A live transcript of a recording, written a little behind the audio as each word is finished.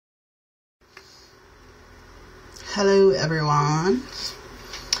Hello everyone.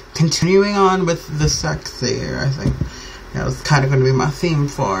 Continuing on with the sexy, I think that was kind of going to be my theme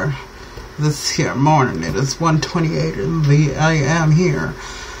for this here morning. It is 1:28 in the AM here.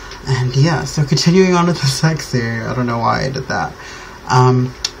 And yeah, so continuing on with the sexy, I don't know why I did that.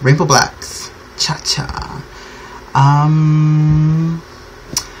 Rainbow Blaxx, Cha-Cha.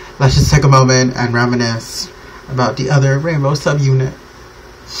 Let's just take a moment and reminisce about the other Rainbow subunit,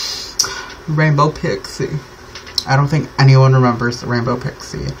 Rainbow Pixie. I don't think anyone remembers the Rainbow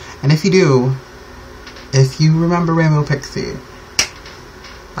Pixie. And if you do, if you remember Rainbow Pixie,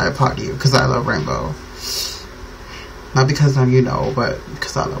 I applaud you, because I love Rainbow. Not because I'm but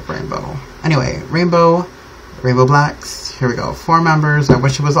because I love Rainbow. Anyway, Rainbow Blaxx, here we go. 4 members. I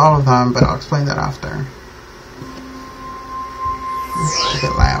wish it was all of them, but I'll explain that after. It's a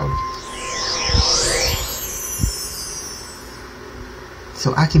bit loud.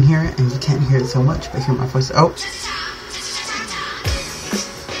 So I can hear it, and you can't hear it so much, but hear my voice. Oh!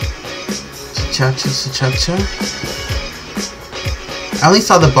 Cha-cha-cha-cha-cha. I only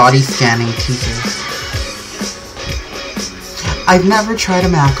saw the body scanning teasers. I've never tried a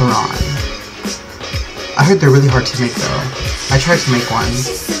macaron. I heard they're really hard to make, though. I tried to make one.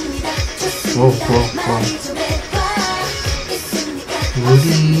 Whoa, whoa, whoa.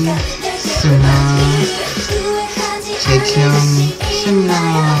 Rudy, Suna, Jaekyung,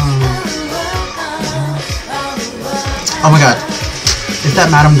 oh my god. Is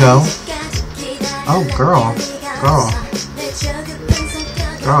that Madam Go? Oh, girl.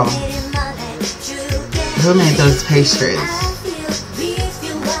 Who made those pastries?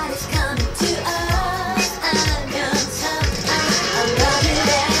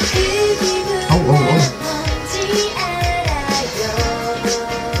 Oh.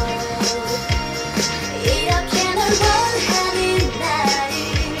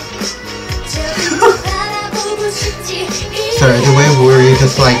 Sorry, the way where you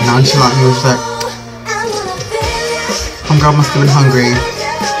just like nonchalantly was like, homegirl must have been hungry.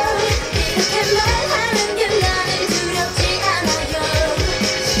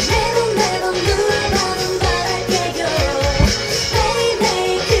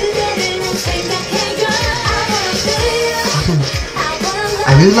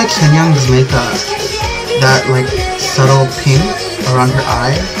 I really like Shenyoung's makeup. That like subtle pink around her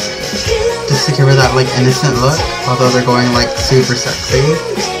eye. Just to give her that like innocent look, although they're going like super sexy.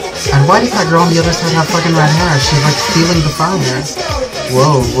 And why does that girl on the other side have fucking red hair? She's like stealing the fire.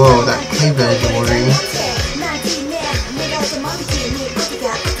 Whoa, that cleavage, worry.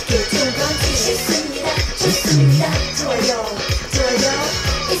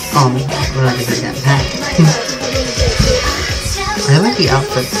 Oh, we're not gonna get that. I like the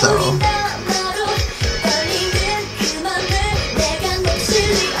outfits though.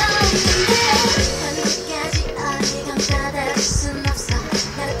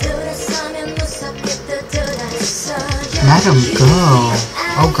 Madam Go.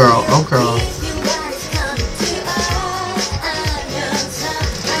 Oh girl.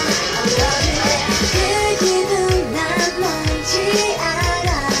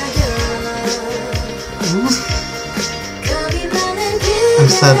 I'm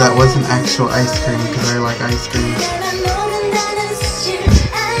sad that wasn't actual ice cream because I like ice cream.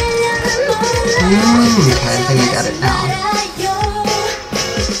 Okay, I think I got it now.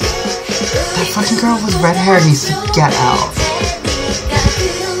 That fucking girl with red hair needs to get out.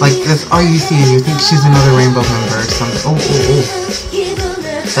 Like, that's all you see and you think she's another Rainbow member or something. Oh.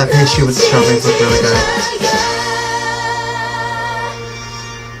 That pastry with strawberries look really good.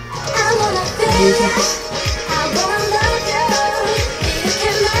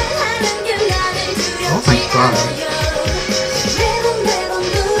 Oh my god.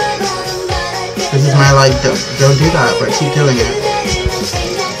 This is my like, don't do that, but keep doing it.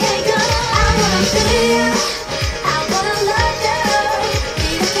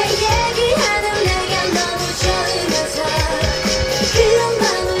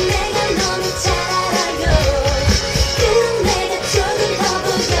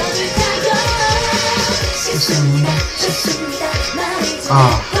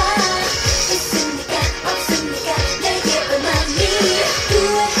 Oh.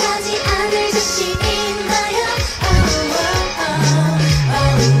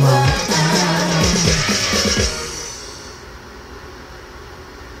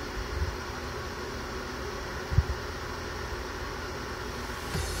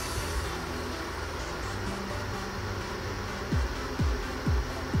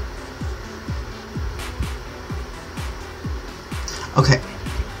 Okay.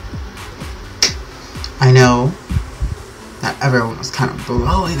 I know that everyone was kind of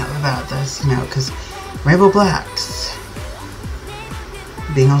blowing up about this, because Rainbow Blaxx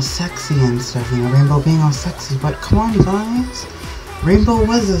being all sexy and stuff, you know, Rainbow being all sexy, but come on, you guys. Rainbow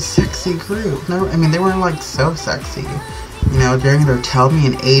was a sexy group. No, I mean, they weren't like so sexy. You know, during their Tell Me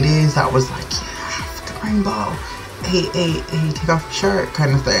in 80s, that was like, yeah, fucking Rainbow. Hey, take off your shirt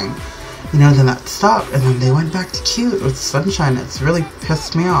kind of thing. You know, then that stopped, and then they went back to cute with Sunshine. It's really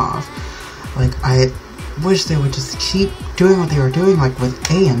pissed me off. Like, I wish they would just keep doing what they were doing, like with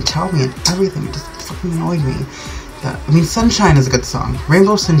A and Tell Me and everything. It just fucking annoyed me. That, I mean, Sunshine is a good song.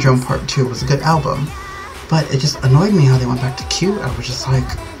 Rainbow Syndrome Part 2 was a good album. But it just annoyed me how they went back to cute. I was just like,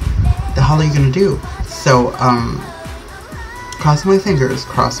 the hell are you gonna do? So, crossing my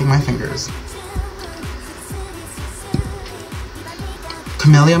fingers.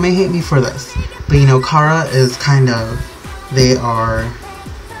 Camellia may hate me for this, but you know, Kara is kind of, they are,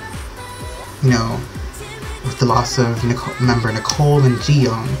 you know, with the loss of member Nicole and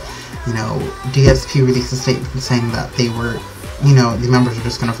Jiyoung, you know, DSP released a statement saying that they were, you know, the members are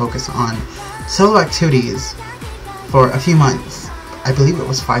just going to focus on solo activities for a few months. I believe it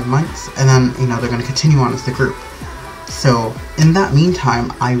was 5 months, and then, you know, they're going to continue on as the group. So, in that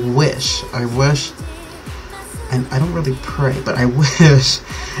meantime, I wish, and I don't really pray, but I wish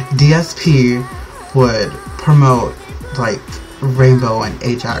DSP would promote, like, Rainbow and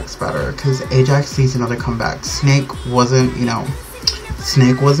Ajax better, because Ajax needs another comeback. Snake wasn't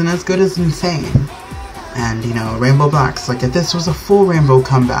as good as Insane. And, you know, Rainbow Blaxx, like, if this was a full Rainbow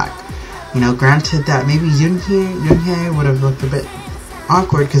comeback, you know, granted that maybe Yoonhye would have looked a bit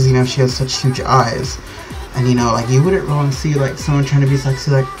awkward, because, you know, she has such huge eyes. And, you know, like, you wouldn't want to see, like, someone trying to be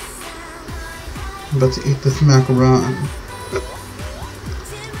sexy, like, I'm about to eat this macaron.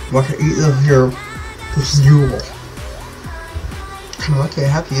 Watch her eat this here. This is Yule. Kind of lucky I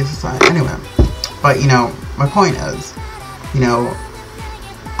have to use this side. Anyway. But, you know, my point is, you know,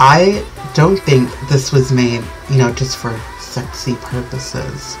 I don't think this was made, you know, just for sexy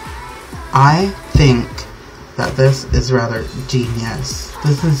purposes. I think that this is rather genius.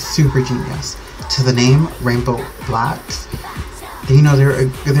 This is super genius. To the name Rainbow Blaxx, you know,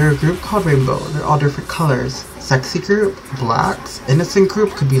 they're a group called Rainbow. They're all different colors. Sexy group, Blaxx. Innocent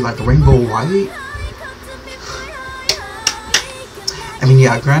group could be like Rainbow White. I mean,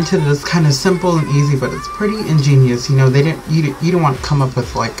 yeah, granted it's kind of simple and easy, but it's pretty ingenious. You know, you don't want to come up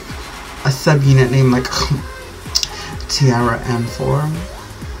with like a subunit name like Tiara N4.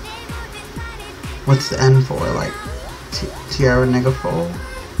 What's the N for? Like Tiara Negafol?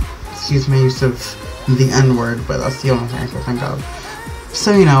 Excuse my use of the N-word, but that's the only thing I can think of.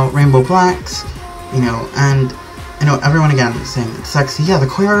 So, you know, Rainbow Blaxx, you know, and, you know, everyone again is saying it's sexy. Yeah, the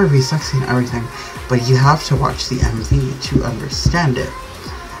choreography is sexy and everything, but you have to watch the MV to understand it.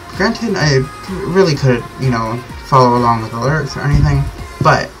 Granted, I really could, you know, follow along with the lyrics or anything,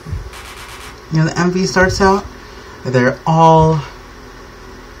 but, you know, the MV starts out, they're all,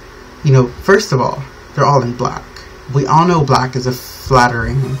 you know, first of all, they're all in black. We all know black is a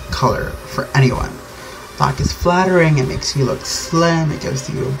flattering color for anyone. Black is flattering, it makes you look slim, it gives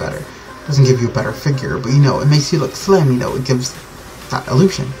you a better, doesn't give you a better figure, but, you know, it makes you look slim, you know, it gives that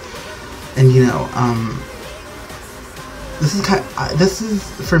illusion. And, you know, this is,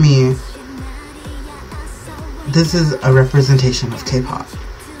 for me, this is a representation of K-pop.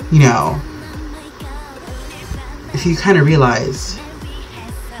 You know, if you kind of realize,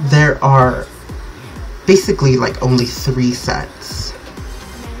 there are basically like only 3 sets.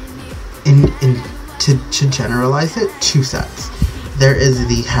 To generalize it, 2 sets. There is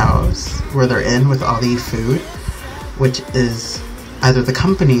the house where they're in with all the food, which is either the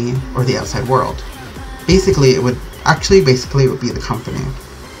company or the outside world. Basically, it would be the company.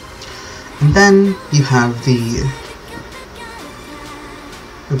 And then you have it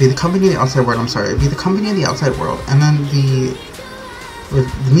would be the company and the outside world. I'm sorry, it would be the company and the outside world, and then the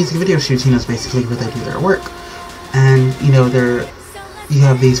music video shoots, you know, is basically where they do their work. And, you know, you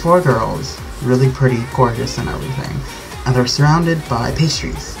have these 4 girls, really pretty, gorgeous, and everything, and they're surrounded by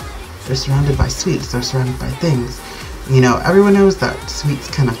pastries. They're surrounded by sweets. They're surrounded by things. You know, everyone knows that sweets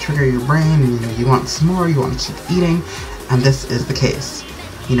kind of trigger your brain, and, you know, you want some more, you want to keep eating, and this is the case.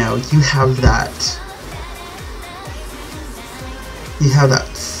 You know, you have that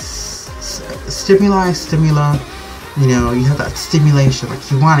stimuli, you know, you have that stimulation, like,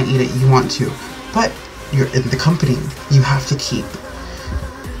 you want to eat it, you want to, but you're in the company, you have to keep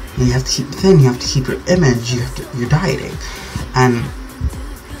thin, you have to keep your image, you're dieting, and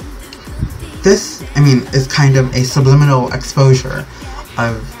this, I mean, is kind of a subliminal exposure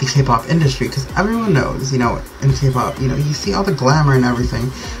of the K-pop industry, because everyone knows, you know, in K-pop, you know, you see all the glamour and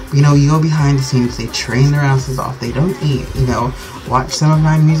everything, but, you know, you go behind the scenes, they train their asses off, they don't eat, you know, watch some of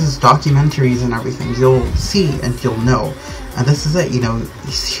 9muse's documentaries and everything, you'll see and you'll know, and this is it, you know,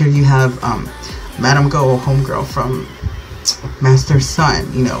 here you have, Madam Go, homegirl from Master's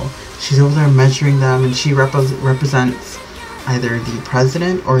Son, you know, she's over there measuring them, and she represents either the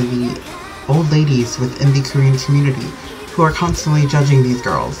president or the old ladies within the Korean community, who are constantly judging these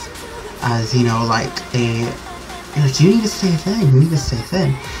girls as, you know, like you need to stay thin, you need to stay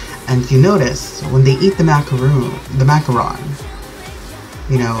thin. And you notice when they eat the macaron,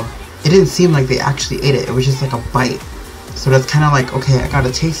 you know, it didn't seem like they actually ate it. It was just like a bite. So that's kind of like, okay, I got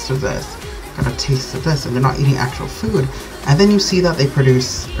a taste of this, got a taste of this, and they're not eating actual food. And then you see that they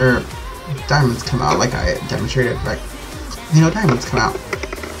produce, or diamonds come out, like I demonstrated, like, you know, diamonds come out.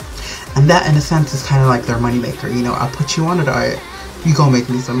 And that, in a sense, is kind of like their moneymaker. You know, I'll put you on a diet, you go make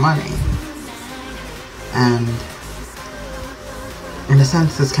me some money. And in a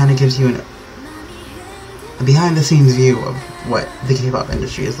sense, this kind of gives you a behind-the-scenes view of what the K-pop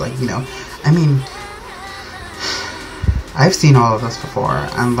industry is like, you know. I mean, I've seen all of this before,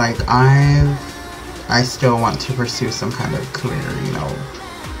 and, like, I still want to pursue some kind of career, you know.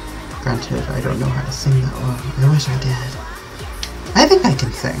 Granted, I don't know how to sing that well. I wish I did. I think I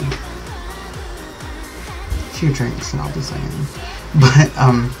can sing. Few drinks and I'll be singing. But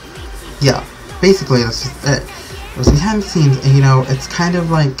yeah, basically that's just it. It was behind the scenes, and you know, it's kind of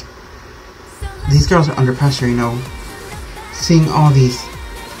like these girls are under pressure, you know, seeing all these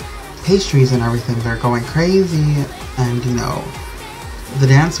pastries and everything, they're going crazy. And you know, the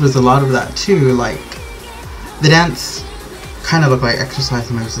dance was a lot of that too. Like, the dance kind of looked like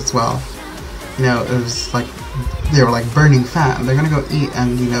exercise moves as well. You know, it was like they were like burning fat, and they're gonna go eat.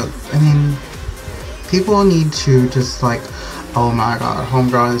 And you know, I mean, people need to just like, oh my god,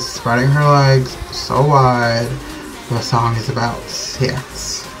 homegirl is spreading her legs so wide. The song is about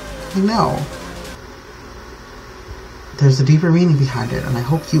sex. No. There's a deeper meaning behind it, and I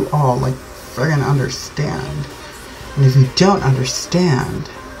hope you all like friggin' understand. And if you don't understand,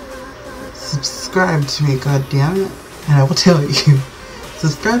 subscribe to me, goddammit, and I will tell you.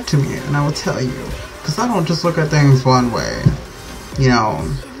 Subscribe to me, and I will tell you. Because I don't just look at things one way. You know,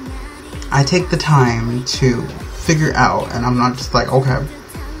 I take the time to figure out, and I'm not just like, okay,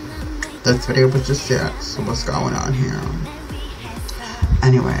 this video was just sex, so what's going on here?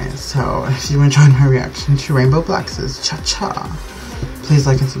 Anyway, so if you enjoyed my reaction to Rainbow Blaxx's Cha-Cha, please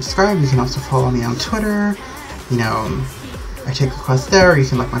like and subscribe. You can also follow me on Twitter. You know, I take requests there. You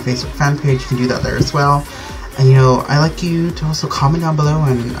can like my Facebook fan page. You can do that there as well. And you know, I like you to also comment down below,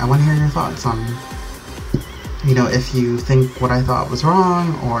 and I want to hear your thoughts on, you know, if you think what I thought was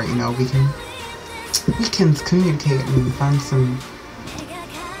wrong, or you know, we can communicate and find some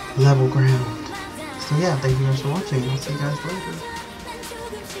level ground. So yeah, thank you guys for watching. I'll see you guys later.